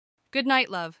Good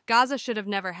night, love. Gaza should have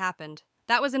never happened.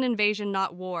 That was an invasion,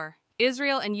 not war.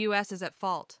 Israel and US is at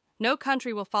fault. No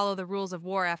country will follow the rules of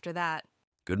war after that.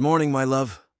 Good morning, my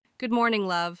love. Good morning,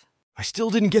 love. I still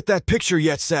didn't get that picture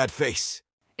yet, sad face.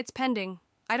 It's pending.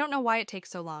 I don't know why it takes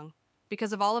so long.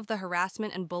 Because of all of the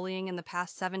harassment and bullying in the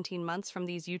past 17 months from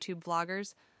these YouTube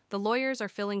vloggers, the lawyers are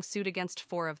filing suit against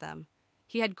 4 of them.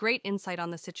 He had great insight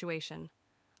on the situation.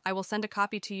 I will send a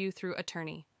copy to you through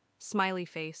attorney. Smiley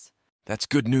face. That's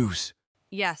good news.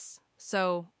 Yes,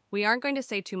 so we aren't going to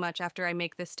say too much after I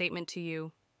make this statement to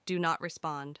you. Do not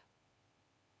respond.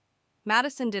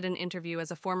 Madison did an interview as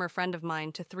a former friend of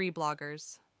mine to 3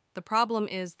 bloggers. The problem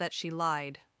is that she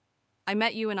lied. I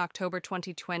met you in October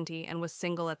 2020 and was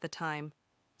single at the time.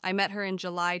 I met her in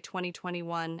July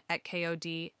 2021 at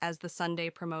KOD as the Sunday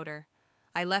promoter.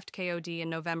 I left KOD in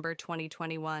November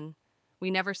 2021. We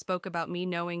never spoke about me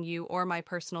knowing you or my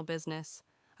personal business.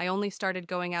 I only started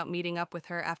going out meeting up with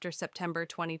her after September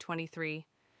 2023.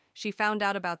 She found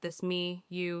out about this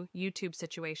you YouTube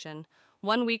situation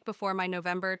 1 week before my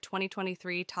November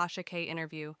 2023 Tasha K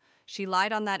interview. She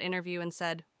lied on that interview and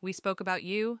said, "We spoke about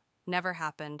you, never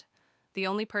happened. The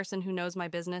only person who knows my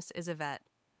business is Yvette."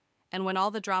 And when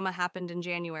all the drama happened in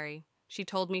January, she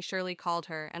told me Shirley called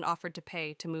her and offered to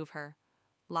pay to move her.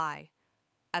 Lie.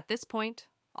 At this point,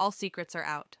 all secrets are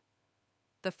out.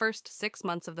 The first 6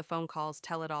 months of the phone calls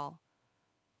tell it all.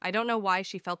 I don't know why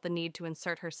she felt the need to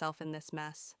insert herself in this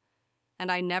mess.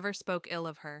 And I never spoke ill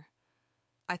of her.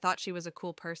 I thought she was a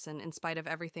cool person in spite of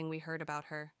everything we heard about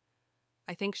her.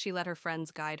 I think she let her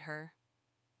friends guide her.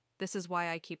 This is why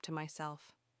I keep to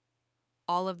myself.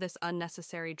 All of this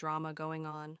unnecessary drama going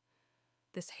on.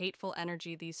 This hateful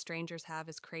energy these strangers have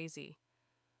is crazy.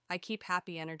 I keep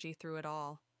happy energy through it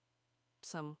all.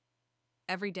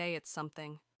 Every day it's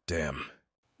something. Damn.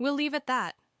 We'll leave at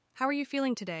that. How are you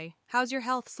feeling today? How's your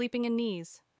health, sleeping and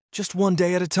knees? Just one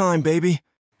day at a time, baby.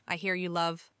 I hear you,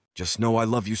 love. Just know I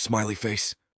love you, smiley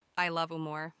face. I love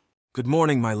Umor. Good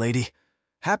morning, my lady.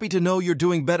 Happy to know you're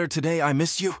doing better today. I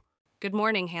miss you. Good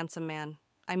morning, handsome man.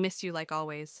 I miss you like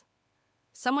always.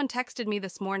 Someone texted me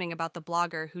this morning about the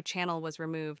blogger whose channel was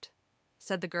removed.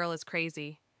 Said the girl is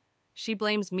crazy. She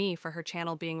blames me for her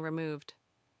channel being removed.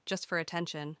 Just for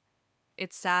attention.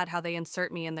 It's sad how they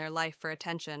insert me in their life for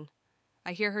attention.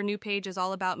 I hear her new page is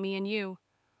all about me and you.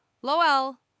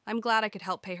 Lol, I'm glad I could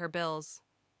help pay her bills.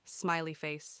 Smiley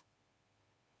face.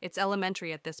 It's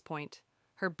elementary at this point.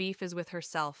 Her beef is with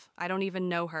herself. I don't even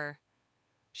know her.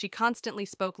 She constantly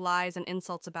spoke lies and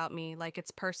insults about me like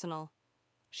it's personal.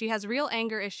 She has real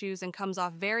anger issues and comes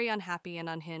off very unhappy and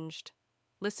unhinged.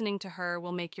 Listening to her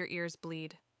will make your ears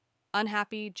bleed.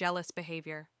 Unhappy, jealous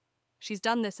behavior. She's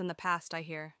done this in the past, I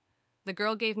hear. The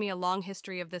girl gave me a long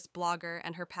history of this blogger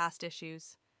and her past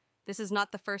issues. This is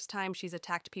not the first time she's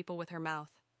attacked people with her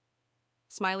mouth.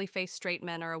 Smiley face straight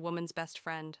men are a woman's best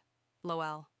friend.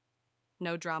 Lol.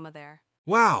 No drama there.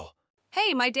 Wow.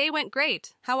 Hey, my day went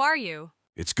great. How are you?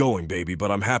 It's going, baby,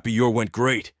 but I'm happy your went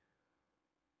great.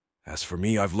 As for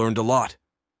me, I've learned a lot.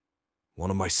 One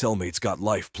of my cellmates got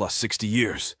life plus 60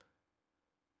 years.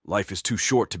 Life is too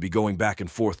short to be going back and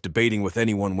forth debating with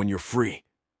anyone when you're free.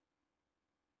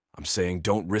 I'm saying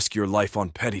don't risk your life on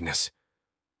pettiness.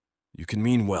 You can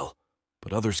mean well,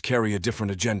 but others carry a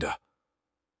different agenda.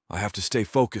 I have to stay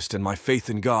focused and my faith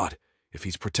in God if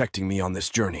He's protecting me on this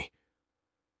journey.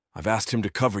 I've asked Him to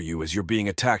cover you as you're being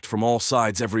attacked from all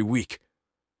sides every week.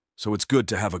 So it's good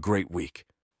to have a great week.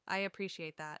 I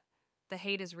appreciate that. The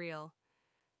hate is real.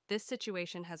 This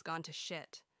situation has gone to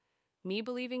shit. Me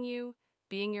believing you,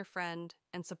 being your friend,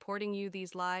 and supporting you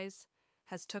these lies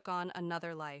has took on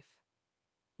another life.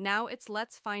 Now it's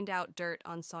let's find out dirt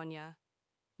on Sonia.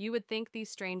 You would think these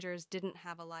strangers didn't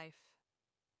have a life.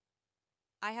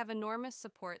 I have enormous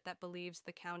support that believes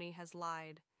the county has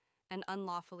lied and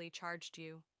unlawfully charged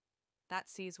you. That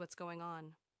sees what's going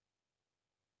on.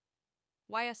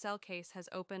 YSL case has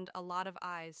opened a lot of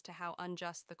eyes to how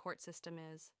unjust the court system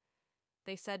is.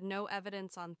 They said no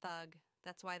evidence on Thug,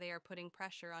 that's why they are putting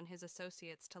pressure on his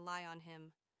associates to lie on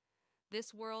him.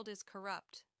 This world is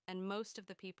corrupt, and most of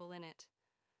the people in it.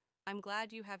 I'm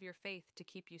glad you have your faith to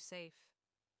keep you safe.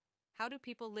 How do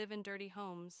people live in dirty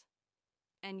homes?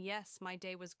 And yes, my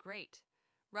day was great.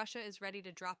 Russia is ready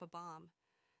to drop a bomb.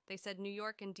 They said New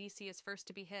York and DC is first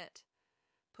to be hit.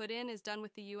 Put-in is done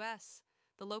with the US.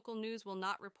 The local news will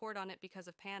not report on it because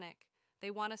of panic.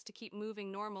 They want us to keep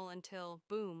moving normal until,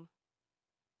 boom.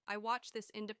 I watch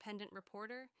this independent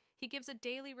reporter. He gives a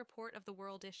daily report of the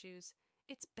world issues.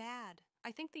 It's bad.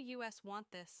 I think the US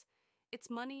want this. It's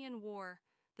money in war.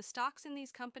 The stocks in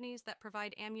these companies that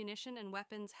provide ammunition and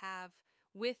weapons have,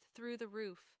 through the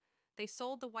roof. They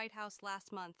sold the White House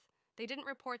last month. They didn't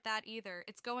report that either.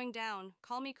 It's going down.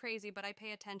 Call me crazy, but I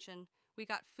pay attention. We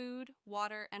got food,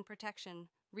 water, and protection.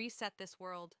 Reset this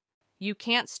world. You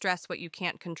can't stress what you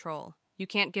can't control. You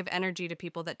can't give energy to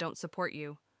people that don't support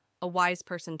you. A wise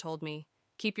person told me,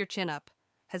 keep your chin up.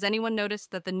 Has anyone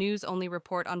noticed that the news only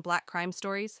report on black crime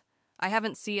stories? I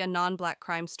haven't seen a non-black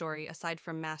crime story aside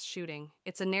from mass shooting.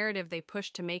 It's a narrative they push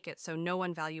to make it so no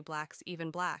one value blacks, even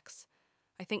blacks.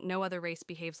 I think no other race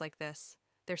behaves like this.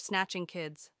 They're snatching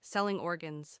kids, selling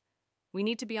organs. We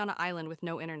need to be on an island with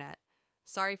no internet.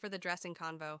 Sorry for the dressing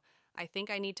convo. I think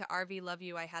I need to RV love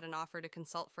you. I had an offer to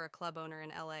consult for a club owner in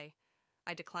LA.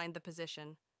 I declined the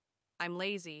position. I'm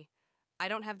lazy. I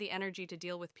don't have the energy to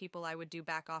deal with people. I would do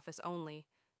back office only.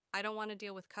 I don't want to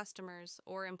deal with customers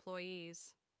or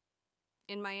employees.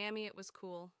 In Miami, it was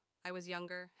cool. I was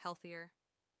younger, healthier.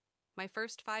 My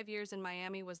first 5 years in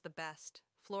Miami was the best.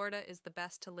 Florida is the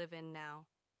best to live in now.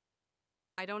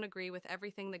 I don't agree with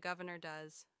everything the governor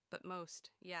does, but most,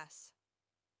 yes.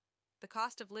 The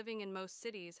cost of living in most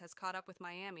cities has caught up with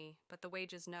Miami, but the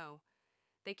wages no.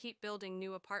 They keep building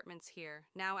new apartments here,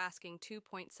 now asking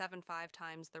 2.75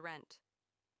 times the rent.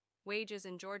 Wages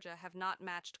in Georgia have not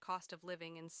matched cost of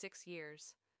living in 6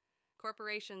 years.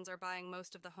 Corporations are buying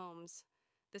most of the homes.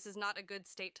 This is not a good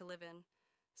state to live in.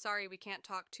 Sorry, we can't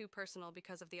talk too personal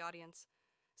because of the audience,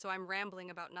 so I'm rambling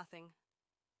about nothing.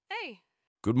 Hey!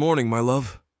 Good morning, my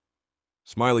love.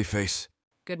 Smiley face.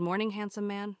 Good morning, handsome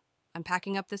man. I'm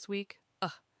packing up this week.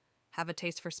 Ugh. Have a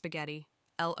taste for spaghetti.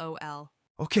 LOL.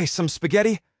 Okay, some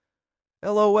spaghetti?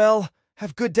 LOL.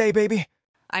 Have good day, baby.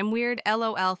 I'm weird.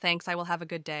 LOL. Thanks. I will have a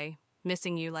good day.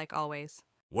 Missing you like always.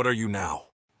 What are you now?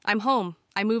 I'm home.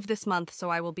 I moved this month,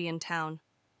 so I will be in town.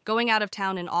 Going out of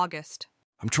town in August.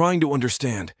 I'm trying to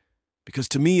understand, because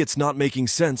to me it's not making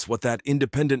sense what that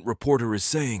independent reporter is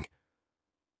saying.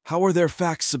 How are their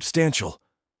facts substantial?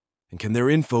 And can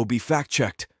their info be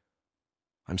fact-checked?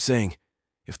 I'm saying,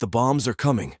 if the bombs are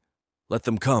coming, let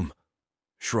them come.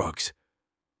 Shrugs.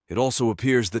 It also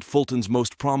appears that Fulton's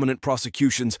most prominent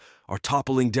prosecutions are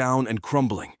toppling down and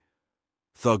crumbling.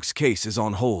 Thug's case is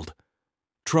on hold.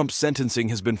 Trump's sentencing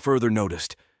has been further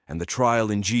noticed, and the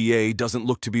trial in GA doesn't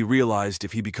look to be realized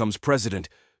if he becomes president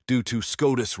due to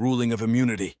SCOTUS ruling of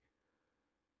immunity.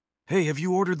 Hey, have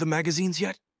you ordered the magazines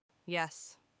yet?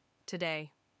 Yes.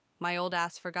 Today. My old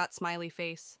ass forgot smiley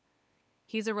face.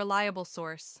 He's a reliable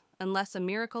source. Unless a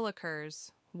miracle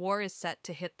occurs, war is set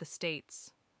to hit the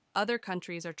states. Other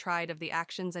countries are tried of the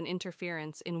actions and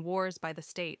interference in wars by the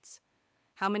states.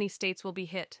 How many states will be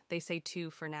hit? They say 2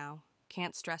 for now.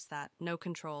 Can't stress that. No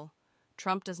control.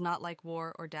 Trump does not like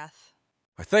war or death.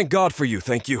 I thank God for you,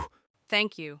 thank you.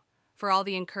 Thank you for all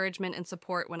the encouragement and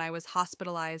support when I was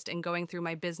hospitalized and going through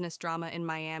my business drama in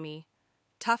Miami.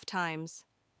 Tough times,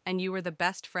 and you were the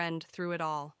best friend through it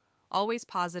all. Always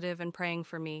positive and praying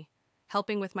for me,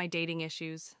 helping with my dating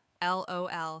issues,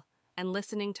 LOL, and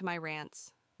listening to my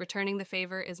rants. Returning the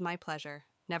favor is my pleasure.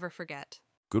 Never forget.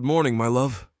 Good morning, my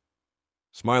love.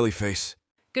 Smiley face.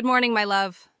 Good morning, my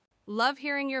love. Love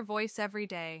hearing your voice every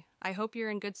day. I hope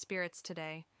you're in good spirits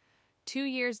today. 2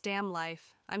 years damn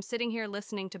life. I'm sitting here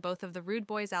listening to both of the Rude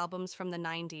Boys albums from the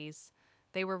 90s.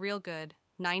 They were real good.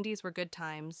 90s were good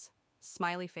times.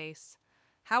 Smiley face.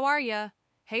 How are ya?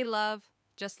 Hey, love.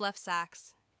 Just left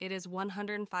Saks. It is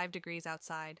 105 degrees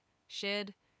outside.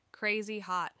 Shid. Crazy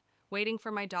hot. Waiting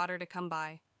for my daughter to come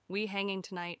by. We hanging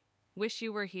tonight. Wish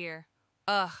you were here.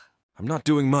 Ugh. I'm not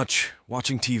doing much.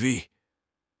 Watching TV.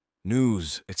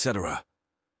 News, etc.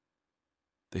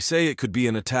 They say it could be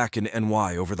an attack in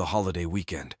NY over the holiday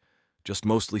weekend. Just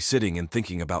mostly sitting and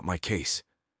thinking about my case.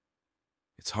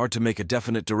 It's hard to make a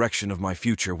definite direction of my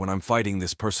future when I'm fighting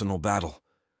this personal battle.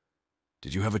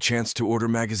 Did you have a chance to order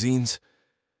magazines?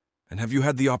 And have you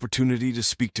had the opportunity to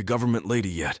speak to Government Lady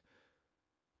yet?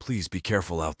 Please be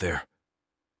careful out there.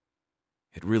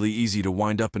 It's really easy to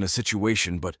wind up in a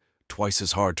situation, but twice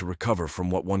as hard to recover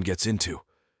from what one gets into.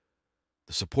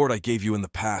 The support I gave you in the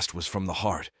past was from the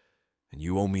heart, and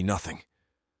you owe me nothing.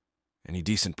 Any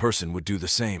decent person would do the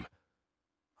same.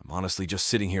 I'm honestly just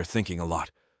sitting here thinking a lot.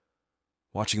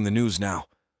 Watching the news now,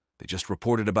 they just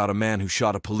reported about a man who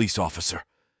shot a police officer.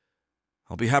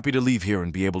 I'll be happy to leave here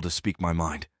and be able to speak my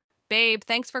mind. Babe,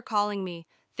 thanks for calling me.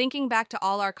 Thinking back to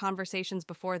all our conversations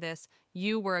before this,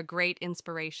 you were a great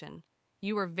inspiration.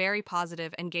 You were very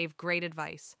positive and gave great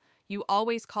advice. You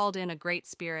always called in a great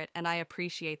spirit, and I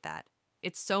appreciate that.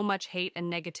 It's so much hate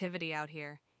and negativity out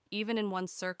here, even in one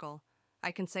circle.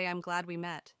 I can say I'm glad we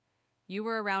met. You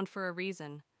were around for a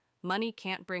reason. Money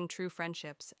can't bring true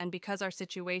friendships, and because our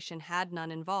situation had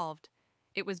none involved,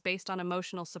 it was based on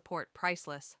emotional support,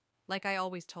 priceless, like I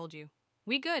always told you.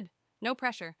 We good. No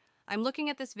pressure. I'm looking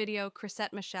at this video,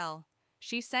 Chrisette Michele.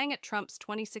 She sang at Trump's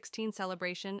 2016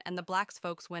 celebration and the blacks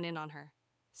folks went in on her.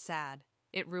 Sad.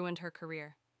 It ruined her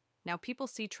career. Now people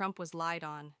see Trump was lied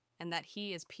on, and that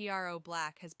he is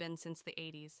pro-black has been since the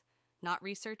 80s. Not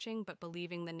researching, but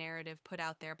believing the narrative put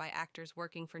out there by actors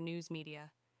working for news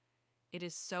media. It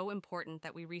is so important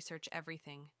that we research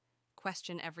everything,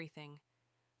 question everything.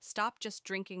 Stop just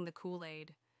drinking the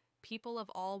Kool-Aid. People of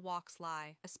all walks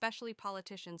lie, especially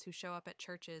politicians who show up at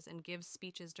churches and give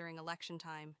speeches during election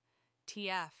time.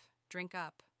 TF, drink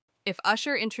up. If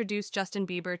Usher introduced Justin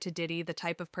Bieber to Diddy the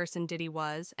type of person Diddy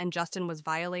was, and Justin was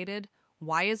violated,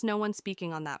 why is no one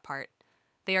speaking on that part?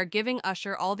 They are giving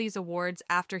Usher all these awards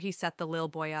after he set the lil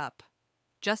boy up.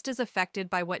 Just as affected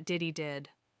by what Diddy did.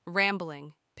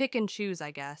 Rambling. Pick and choose,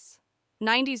 I guess.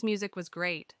 90s music was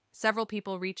great. Several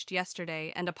people reached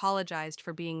yesterday and apologized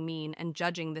for being mean and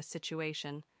judging this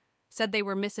situation. Said they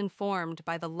were misinformed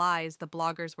by the lies the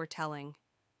bloggers were telling.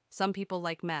 Some people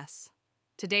like mess.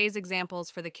 Today's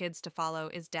examples for the kids to follow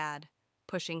is dad,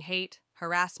 pushing hate,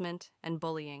 harassment, and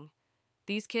bullying.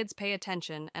 These kids pay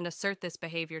attention and assert this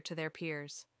behavior to their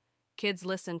peers. Kids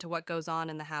listen to what goes on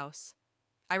in the house.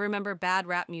 I remember bad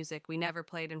rap music we never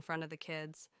played in front of the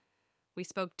kids. We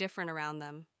spoke different around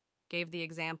them, gave the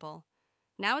example.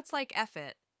 Now it's like F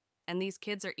it, and these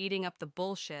kids are eating up the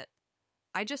bullshit.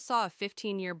 I just saw a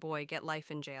 15-year boy get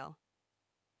life in jail.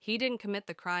 He didn't commit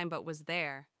the crime but was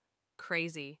there.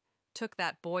 Crazy. Took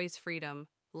that boy's freedom,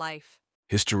 life.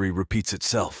 History repeats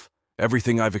itself.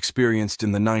 Everything I've experienced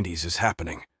in the 90s is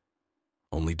happening.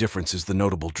 Only difference is the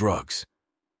notable drugs.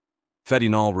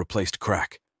 Fentanyl replaced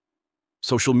crack.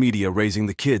 Social media raising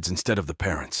the kids instead of the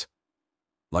parents.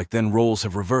 Like then roles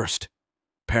have reversed.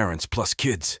 Parents plus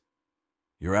kids.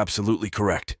 You're absolutely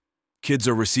correct. Kids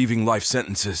are receiving life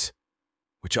sentences,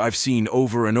 which I've seen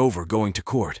over and over going to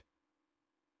court.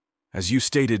 As you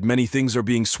stated, many things are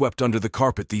being swept under the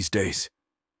carpet these days.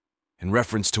 In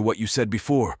reference to what you said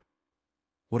before,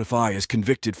 what if I is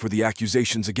convicted for the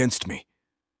accusations against me?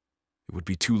 It would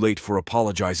be too late for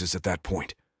apologizes at that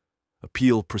point.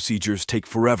 Appeal procedures take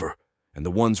forever, and the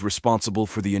ones responsible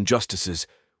for the injustices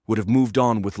would have moved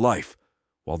on with life,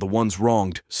 while the ones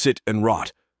wronged sit and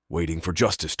rot, waiting for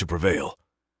justice to prevail.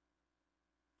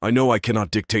 I know I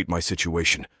cannot dictate my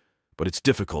situation, but it's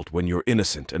difficult when you're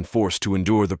innocent and forced to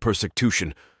endure the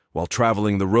persecution while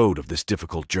traveling the road of this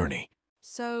difficult journey.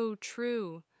 So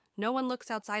true. No one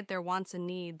looks outside their wants and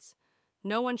needs.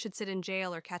 No one should sit in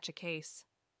jail or catch a case.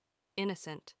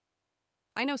 Innocent.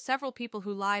 I know several people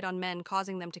who lied on men,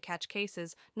 causing them to catch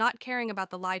cases, not caring about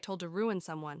the lie told to ruin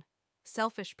someone.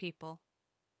 Selfish people.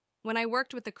 When I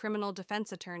worked with a criminal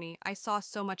defense attorney, I saw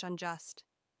so much unjust.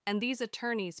 And these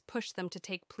attorneys pushed them to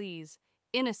take pleas.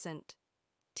 Innocent.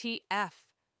 TF,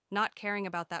 not caring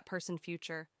about that person's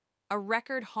future. A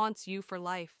record haunts you for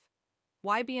life.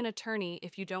 Why be an attorney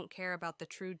if you don't care about the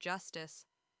true justice?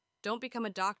 Don't become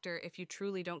a doctor if you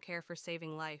truly don't care for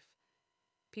saving life.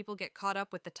 People get caught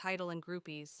up with the title and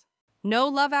groupies. No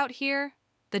love out here?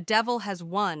 The devil has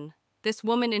won. This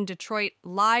woman in Detroit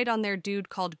lied on their dude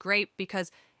called Grape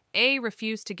because A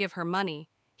refused to give her money.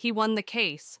 He won the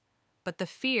case. But the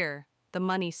fear, the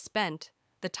money spent,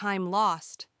 the time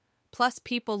lost, plus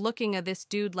people looking at this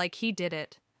dude like he did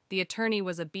it. The attorney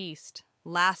was a beast,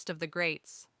 last of the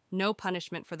greats. No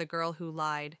punishment for the girl who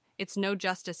lied. It's no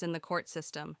justice in the court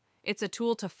system. It's a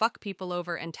tool to fuck people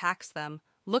over and tax them.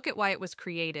 Look at why it was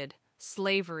created.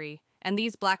 Slavery. And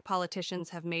these black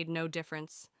politicians have made no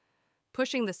difference.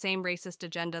 Pushing the same racist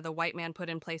agenda the white man put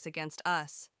in place against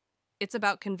us. It's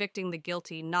about convicting the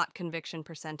guilty, not conviction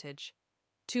percentage.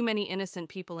 Too many innocent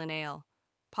people in ale.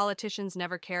 Politicians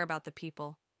never care about the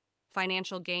people.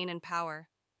 Financial gain and power.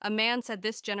 A man said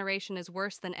this generation is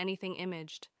worse than anything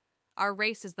imaged. Our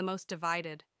race is the most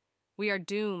divided. We are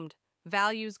doomed.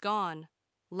 Values gone.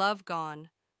 Love gone.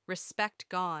 Respect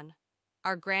gone.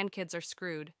 Our grandkids are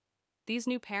screwed. These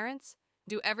new parents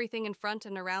do everything in front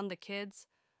and around the kids,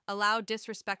 allow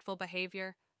disrespectful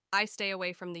behavior. I stay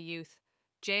away from the youth.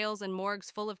 Jails and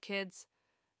morgues full of kids.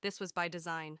 This was by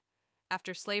design.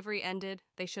 After slavery ended,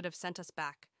 they should have sent us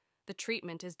back. The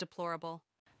treatment is deplorable.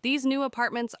 These new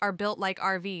apartments are built like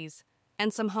RVs,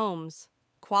 and some homes.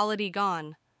 Quality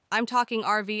gone. I'm talking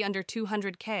RV under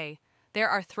 200K. There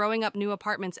are throwing up new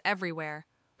apartments everywhere.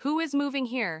 Who is moving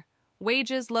here?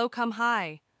 Wages low come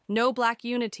high. No black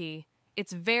unity.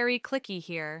 It's very cliquey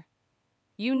here.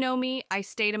 You know me, I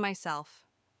stay to myself.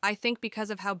 I think because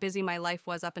of how busy my life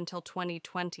was up until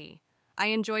 2020. I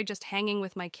enjoy just hanging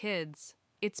with my kids.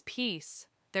 It's peace.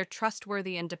 They're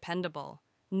trustworthy and dependable.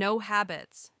 No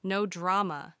habits, no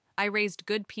drama. I raised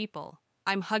good people.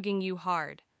 I'm hugging you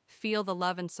hard. Feel the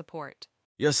love and support.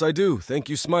 Yes, I do. Thank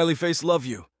you, smiley face, love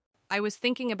you. I was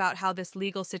thinking about how this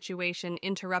legal situation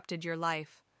interrupted your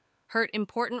life, hurt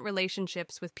important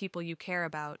relationships with people you care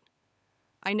about.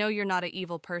 I know you're not an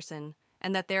evil person,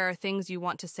 and that there are things you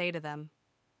want to say to them.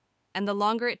 And the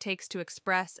longer it takes to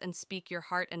express and speak your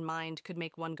heart and mind could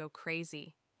make one go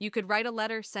crazy. You could write a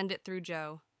letter, send it through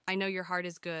Joe. I know your heart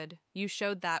is good. You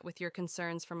showed that with your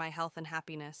concerns for my health and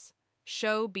happiness.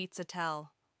 Show beats a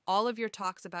tell. All of your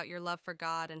talks about your love for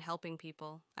God and helping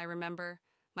people. I remember.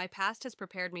 My past has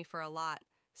prepared me for a lot.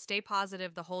 Stay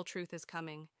positive, the whole truth is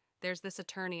coming. There's this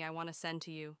attorney I want to send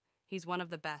to you. He's one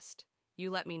of the best. You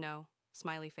let me know.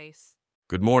 Smiley face.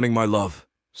 Good morning, my love.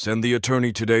 Send the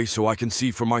attorney today so I can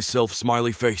see for myself,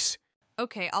 smiley face.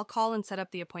 Okay, I'll call and set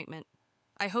up the appointment.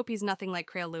 I hope he's nothing like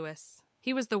Crail Lewis.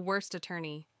 He was the worst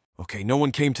attorney. Okay, no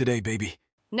one came today, baby.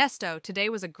 Nesto, today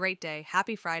was a great day.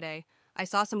 Happy Friday. I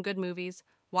saw some good movies,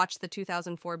 watched the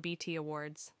 2004 BT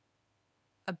Awards.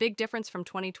 A big difference from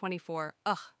 2024.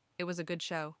 Ugh, it was a good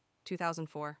show.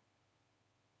 2004.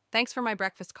 Thanks for my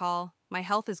breakfast call. My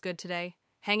health is good today.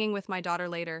 Hanging with my daughter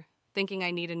later, thinking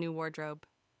I need a new wardrobe.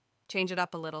 Change it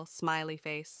up a little, smiley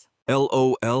face.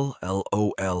 LOL,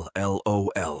 LOL,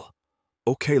 LOL.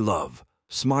 Okay, love.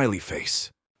 Smiley face.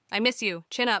 I miss you.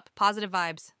 Chin up, positive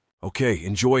vibes. Okay,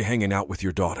 enjoy hanging out with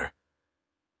your daughter.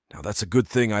 Now that's a good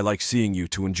thing. I like seeing you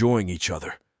two enjoying each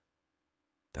other.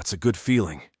 That's a good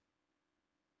feeling.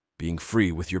 Being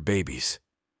free with your babies.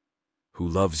 Who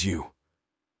loves you.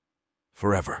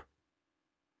 Forever.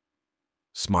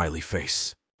 Smiley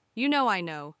face. You know I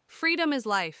know. Freedom is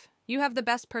life. You have the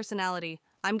best personality.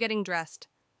 I'm getting dressed.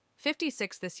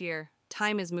 56 this year.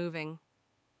 Time is moving.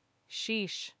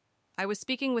 Sheesh. I was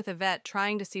speaking with Yvette,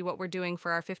 trying to see what we're doing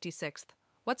for our 56th.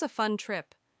 What's a fun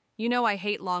trip? You know I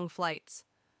hate long flights.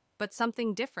 But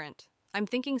something different. I'm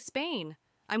thinking Spain.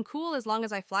 I'm cool as long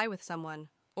as I fly with someone.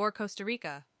 Or Costa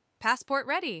Rica. Passport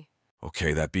ready.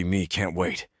 Okay, that be me. Can't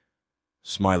wait.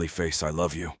 Smiley face, I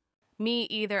love you. Me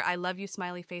either. I love you,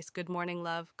 smiley face. Good morning,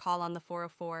 love. Call on the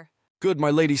 404. Good,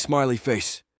 my lady, smiley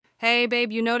face. Hey,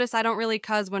 babe, you notice I don't really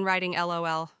cuzz when writing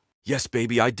LOL. Yes,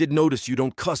 baby, I did notice you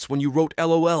don't cuss when you wrote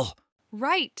LOL.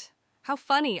 Right. How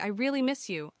funny. I really miss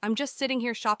you. I'm just sitting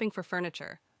here shopping for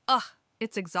furniture. Ugh,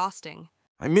 it's exhausting.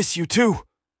 I miss you too.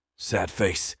 Sad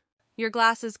face. Your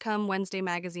glasses come Wednesday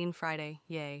magazine Friday.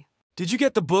 Yay. Did you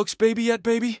get the books, baby, yet,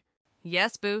 baby?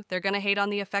 Yes, boo. They're gonna hate on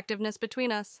the effectiveness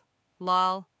between us.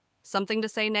 Lol. Something to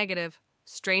say negative.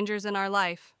 Strangers in our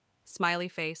life. Smiley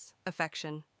face.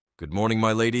 Affection. Good morning,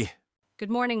 my lady.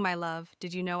 Good morning, my love.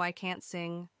 Did you know I can't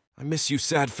sing? I miss you,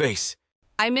 sad face.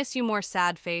 I miss you more,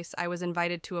 sad face. I was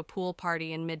invited to a pool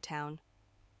party in Midtown.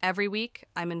 Every week,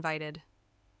 I'm invited.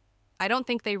 I don't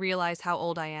think they realize how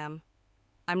old I am.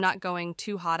 I'm not going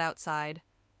too hot outside,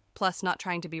 plus not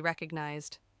trying to be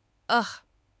recognized. Ugh.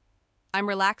 I'm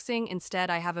relaxing. Instead,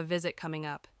 I have a visit coming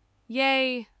up.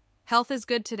 Yay! Health is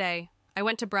good today. I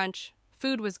went to brunch.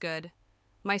 Food was good.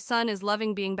 My son is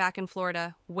loving being back in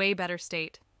Florida. Way better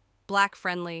state. Black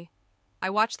friendly. I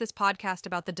watched this podcast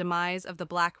about the demise of the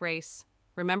black race.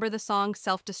 Remember the song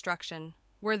Self-Destruction?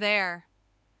 We're there.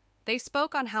 They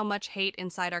spoke on how much hate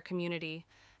inside our community,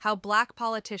 how black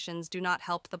politicians do not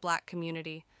help the black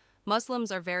community.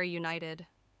 Muslims are very united.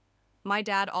 My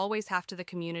dad always half to the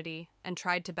community and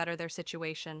tried to better their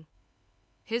situation.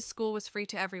 His school was free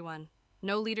to everyone.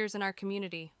 No leaders in our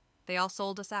community. They all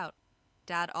sold us out.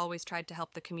 Dad always tried to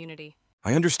help the community.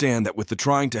 I understand that with the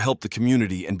trying to help the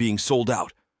community and being sold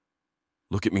out.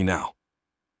 Look at me now.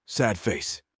 Sad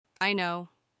face. I know.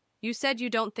 You said you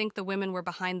don't think the women were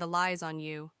behind the lies on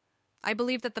you. I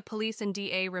believe that the police and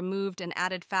DA removed and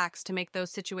added facts to make those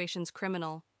situations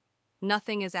criminal.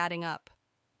 Nothing is adding up.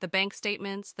 The bank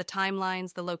statements, the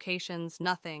timelines, the locations,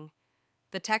 nothing.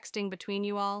 The texting between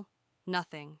you all,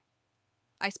 nothing.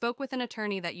 I spoke with an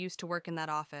attorney that used to work in that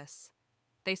office.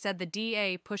 They said the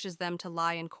DA pushes them to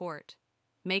lie in court,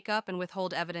 make up and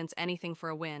withhold evidence, anything for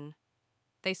a win.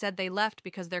 They said they left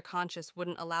because their conscience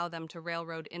wouldn't allow them to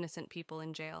railroad innocent people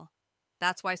in jail.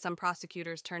 That's why some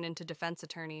prosecutors turn into defense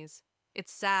attorneys.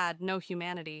 It's sad, no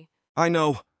humanity. I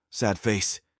know. Sad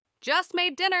face. Just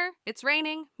made dinner. It's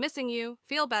raining. Missing you.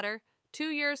 Feel better. 2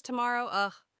 years tomorrow.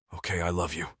 Ugh. Okay, I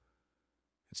love you.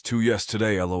 It's 2 yes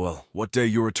today, LOL. What day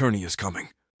your attorney is coming?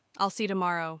 I'll see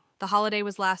tomorrow. The holiday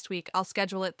was last week. I'll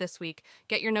schedule it this week.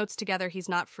 Get your notes together. He's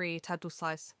not free.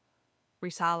 Tatuslas.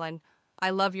 Risalan. I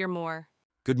love your more.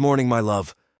 Good morning, my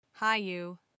love. Hi,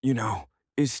 you. You know,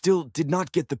 is still did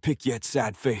not get the pic yet,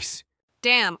 sad face.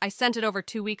 Damn, I sent it over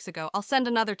 2 weeks ago. I'll send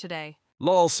another today.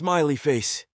 Lol, smiley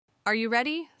face. Are you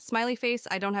ready? Smiley face,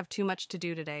 I don't have too much to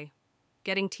do today.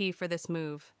 Getting tea for this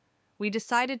move. We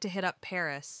decided to hit up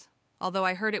Paris. although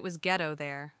I heard it was ghetto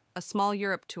there, a small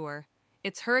Europe tour.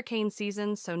 It's hurricane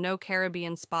season, so no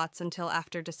Caribbean spots until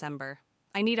after December.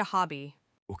 I need a hobby.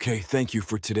 Okay, thank you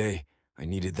for today. I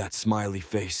needed that smiley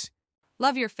face.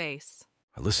 Love your face.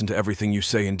 I listen to everything you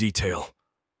say in detail.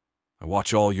 I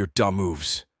watch all your dumb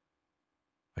moves.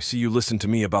 I see you listen to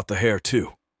me about the hair,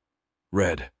 too.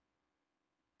 Red.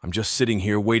 I'm just sitting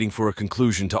here waiting for a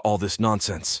conclusion to all this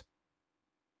nonsense.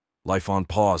 Life on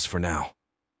pause for now.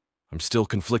 I'm still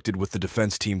conflicted with the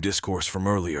defense team discourse from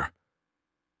earlier.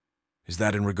 Is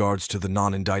that in regards to the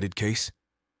non-indicted case?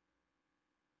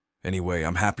 Anyway,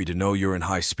 I'm happy to know you're in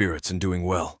high spirits and doing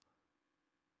well.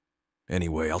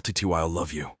 Anyway, I'll tell you I'll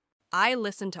love you. I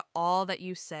listen to all that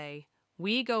you say.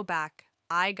 We go back.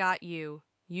 I got you.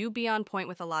 You be on point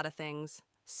with a lot of things.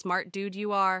 Smart dude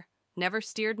you are. Never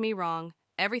steered me wrong.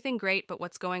 Everything great, but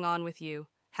what's going on with you?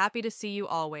 Happy to see you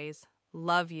always.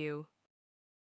 Love you.